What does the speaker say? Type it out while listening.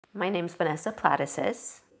My name's Vanessa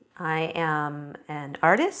Platacis. I am an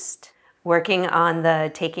artist working on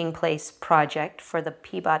the Taking Place project for the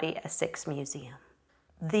Peabody Essex Museum.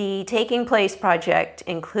 The Taking Place project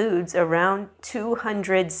includes around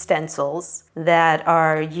 200 stencils that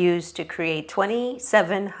are used to create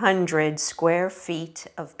 2,700 square feet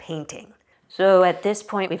of painting. So at this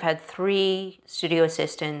point, we've had 3 studio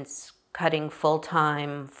assistants cutting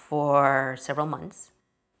full-time for several months.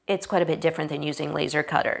 It's quite a bit different than using laser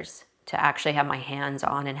cutters to actually have my hands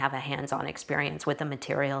on and have a hands-on experience with the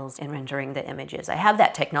materials and rendering the images. I have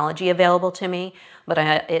that technology available to me, but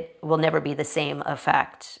it will never be the same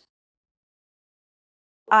effect.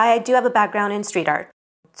 I do have a background in street art.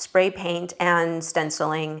 Spray paint and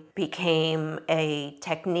stenciling became a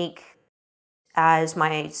technique as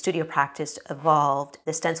my studio practice evolved.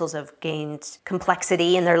 The stencils have gained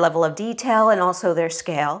complexity in their level of detail and also their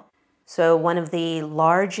scale. So one of the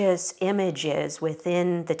largest images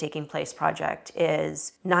within the Taking Place project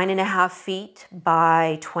is 9.5 feet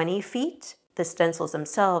by 20 feet. The stencils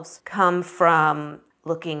themselves come from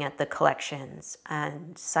looking at the collections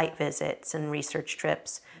and site visits and research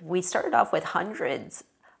trips. We started off with hundreds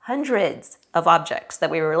of objects that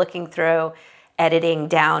we were looking through. Editing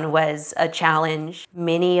down was a challenge.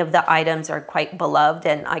 Many of the items are quite beloved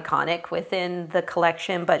and iconic within the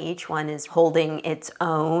collection, but each one is holding its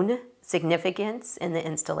own significance in the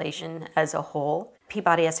installation as a whole.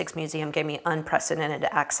 Peabody Essex Museum gave me unprecedented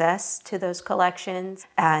access to those collections,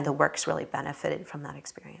 and the works really benefited from that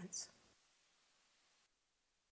experience.